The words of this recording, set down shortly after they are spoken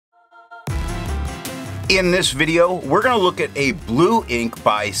In this video, we're going to look at a blue ink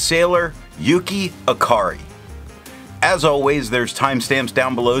by sailor Yuki Akari. As always, there's timestamps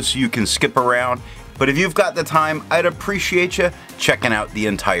down below so you can skip around, but if you've got the time, I'd appreciate you checking out the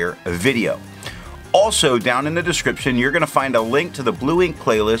entire video. Also, down in the description, you're going to find a link to the blue ink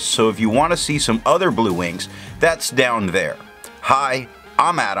playlist, so if you want to see some other blue inks, that's down there. Hi,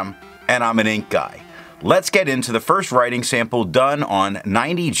 I'm Adam, and I'm an ink guy. Let's get into the first writing sample done on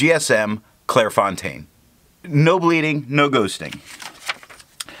 90 GSM Clairfontain. No bleeding, no ghosting.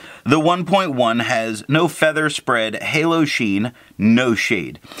 The 1.1 has no feather spread, halo sheen, no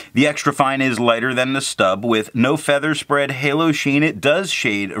shade. The extra fine is lighter than the stub with no feather spread, halo sheen. It does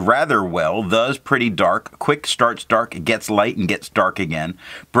shade rather well, thus pretty dark. Quick starts dark, gets light, and gets dark again.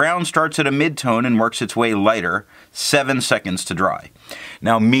 Brown starts at a mid-tone and works its way lighter, 7 seconds to dry.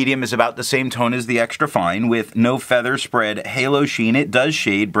 Now medium is about the same tone as the extra fine with no feather spread, halo sheen. It does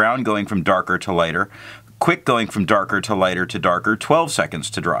shade, brown going from darker to lighter. Quick going from darker to lighter to darker, 12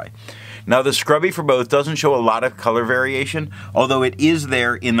 seconds to dry. Now the scrubby for both doesn't show a lot of color variation, although it is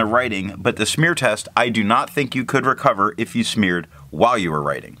there in the writing, but the smear test I do not think you could recover if you smeared while you were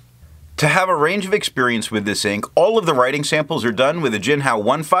writing. To have a range of experience with this ink, all of the writing samples are done with a Jinhao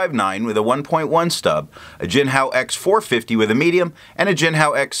 159 with a 1.1 stub, a Jinhao X450 with a medium, and a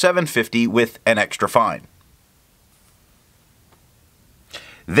Jinhao X750 with an extra fine.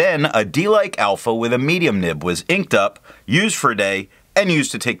 Then a D-like alpha with a medium nib was inked up, used for a day, and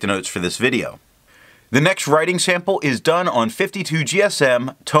used to take the notes for this video. The next writing sample is done on 52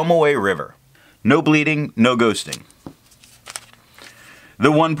 GSM Tomoe River. No bleeding, no ghosting.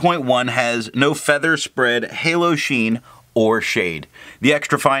 The 1.1 has no feather spread, halo sheen, or shade. The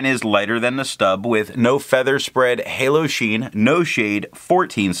extra fine is lighter than the stub with no feather spread, halo sheen, no shade,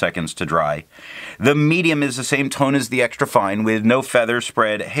 14 seconds to dry. The medium is the same tone as the extra fine with no feather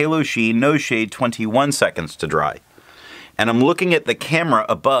spread, halo sheen, no shade, 21 seconds to dry. And I'm looking at the camera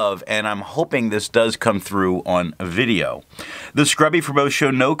above and I'm hoping this does come through on a video. The scrubby for both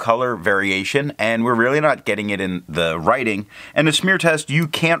show no color variation and we're really not getting it in the writing, and a smear test you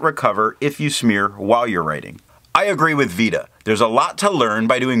can't recover if you smear while you're writing. I agree with Vita. There's a lot to learn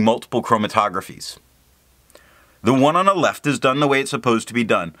by doing multiple chromatographies. The one on the left is done the way it's supposed to be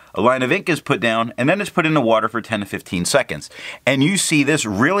done. A line of ink is put down and then it's put in the water for 10 to 15 seconds. And you see this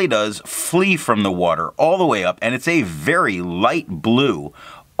really does flee from the water all the way up, and it's a very light blue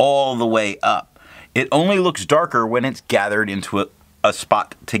all the way up. It only looks darker when it's gathered into a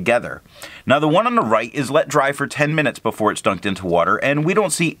spot together. Now the one on the right is let dry for 10 minutes before it's dunked into water, and we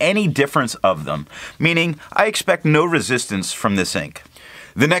don't see any difference of them, meaning I expect no resistance from this ink.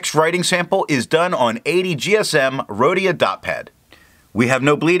 The next writing sample is done on 80 GSM Rhodia dot pad. We have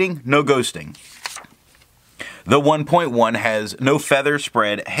no bleeding, no ghosting. The 1.1 has no feather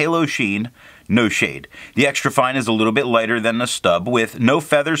spread, halo sheen, no shade. The extra fine is a little bit lighter than the stub with no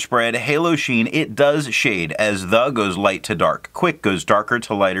feather spread, halo sheen. It does shade as the goes light to dark. Quick goes darker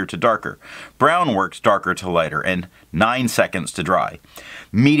to lighter to darker. Brown works darker to lighter and 9 seconds to dry.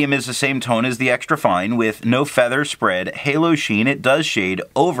 Medium is the same tone as the extra fine with no feather spread, halo sheen. It does shade.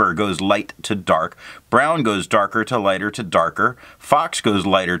 Over goes light to dark. Brown goes darker to lighter to darker. Fox goes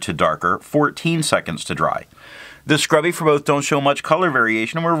lighter to darker. 14 seconds to dry. The scrubby for both don't show much color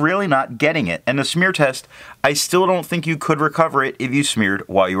variation and we're really not getting it. And the smear test, I still don't think you could recover it if you smeared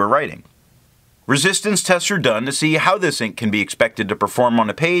while you were writing. Resistance tests are done to see how this ink can be expected to perform on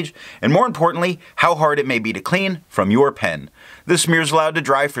a page, and more importantly, how hard it may be to clean from your pen. The smear is allowed to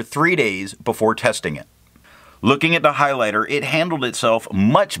dry for 3 days before testing it. Looking at the highlighter, it handled itself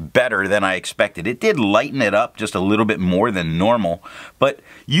much better than I expected. It did lighten it up just a little bit more than normal, but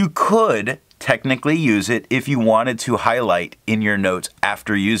you could technically use it if you wanted to highlight in your notes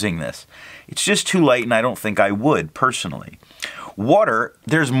after using this. It's just too light and I don't think I would personally. Water,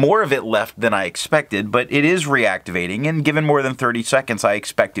 there's more of it left than I expected, but it is reactivating, and given more than 30 seconds I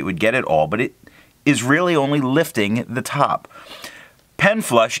expect it would get it all, but it is really only lifting the top. Pen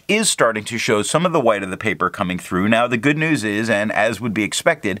flush is starting to show some of the white of the paper coming through. Now the good news is, and as would be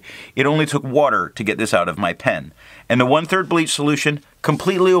expected, it only took water to get this out of my pen. And the 1/3 bleach solution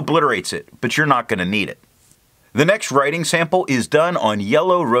completely obliterates it, but you're not going to need it. The next writing sample is done on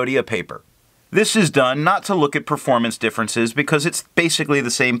yellow Rhodia paper. This is done not to look at performance differences because it's basically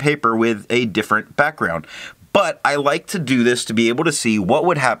the same paper with a different background. But I like to do this to be able to see what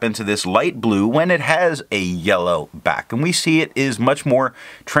would happen to this light blue when it has a yellow back. And we see it is much more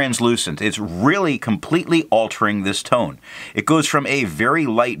translucent. It's really completely altering this tone. It goes from a very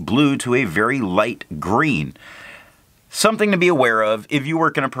light blue to a very light green. Something to be aware of if you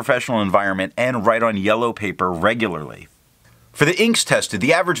work in a professional environment and write on yellow paper regularly. For the inks tested,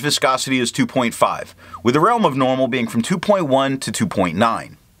 the average viscosity is 2.5, with the realm of normal being from 2.1 to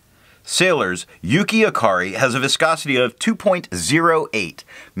 2.9. Sailor's Yuki Akari has a viscosity of 2.08,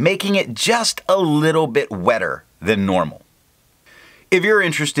 making it just a little bit wetter than normal. If you're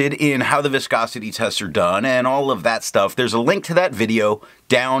interested in how the viscosity tests are done and all of that stuff, there's a link to that video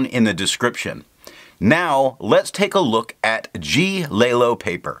down in the description. Now, let's take a look at G Lalo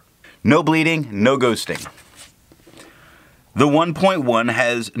paper. No bleeding, no ghosting. The 1.1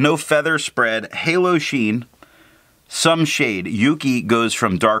 has no feather spread, halo sheen, some shade. Yuki goes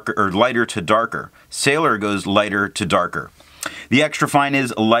from darker or lighter to darker. Sailor goes lighter to darker. The extra fine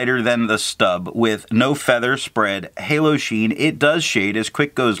is lighter than the stub with no feather spread, halo sheen. It does shade as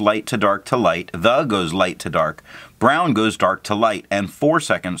quick goes light to dark to light. The goes light to dark. Brown goes dark to light and 4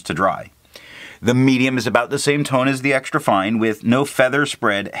 seconds to dry. The medium is about the same tone as the extra fine with no feather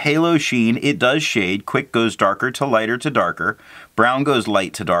spread, halo sheen. It does shade. Quick goes darker to lighter to darker. Brown goes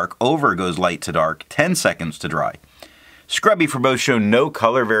light to dark. Over goes light to dark. 10 seconds to dry. Scrubby for both show no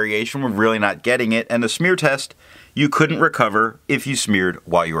color variation. We're really not getting it. And the smear test, you couldn't recover if you smeared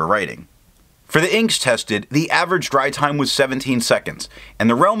while you were writing. For the inks tested, the average dry time was 17 seconds, and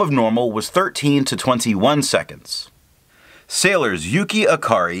the realm of normal was 13 to 21 seconds. Sailor's Yuki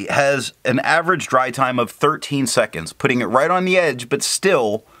Akari has an average dry time of 13 seconds, putting it right on the edge, but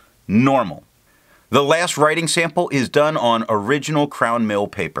still normal. The last writing sample is done on original crown mill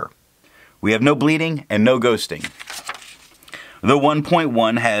paper. We have no bleeding and no ghosting. The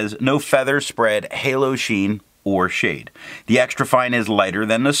 1.1 has no feather spread, halo sheen, or shade. The extra fine is lighter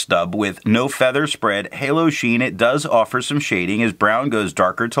than the stub with no feather spread, halo sheen. It does offer some shading as brown goes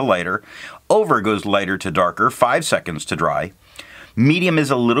darker to lighter. Over goes lighter to darker, 5 seconds to dry. Medium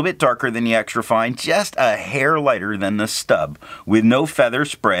is a little bit darker than the extra fine, just a hair lighter than the stub with no feather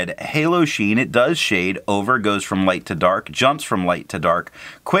spread, halo sheen. It does shade. Over goes from light to dark, jumps from light to dark.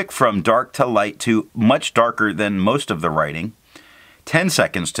 Quick from dark to light to much darker than most of the writing. 10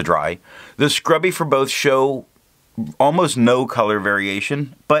 seconds to dry. The scrubby for both show almost no color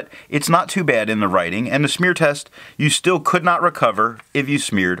variation, but it's not too bad in the writing, and the smear test you still could not recover if you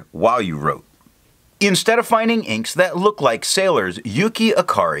smeared while you wrote. Instead of finding inks that look like Sailor's Yuki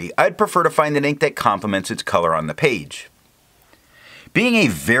Akari, I'd prefer to find an ink that complements its color on the page. Being a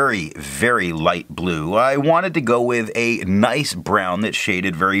very, very light blue, I wanted to go with a nice brown that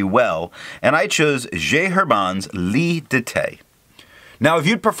shaded very well, and I chose Herbin Lie d'été. Now, if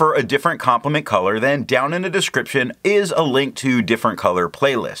you'd prefer a different complement color, then down in the description is a link to different color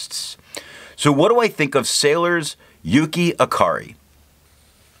playlists. So what do I think of Sailor's Yuki Akari?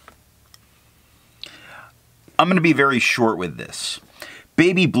 I'm going to be very short with this.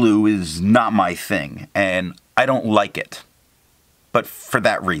 Baby blue is not my thing, and I don't like it, but for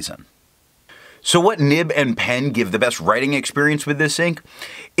that reason. So what nib and pen give the best writing experience with this ink?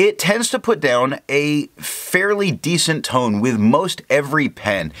 It tends to put down a fairly decent tone with most every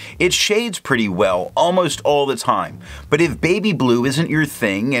pen. It shades pretty well almost all the time. But if baby blue isn't your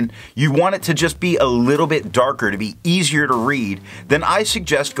thing and you want it to just be a little bit darker to be easier to read, then I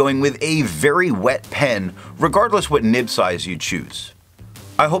suggest going with a very wet pen, regardless what nib size you choose.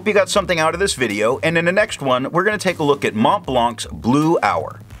 I hope you got something out of this video, and in the next one, we're going to take a look at Mont Blanc's Blue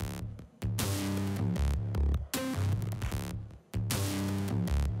Hour.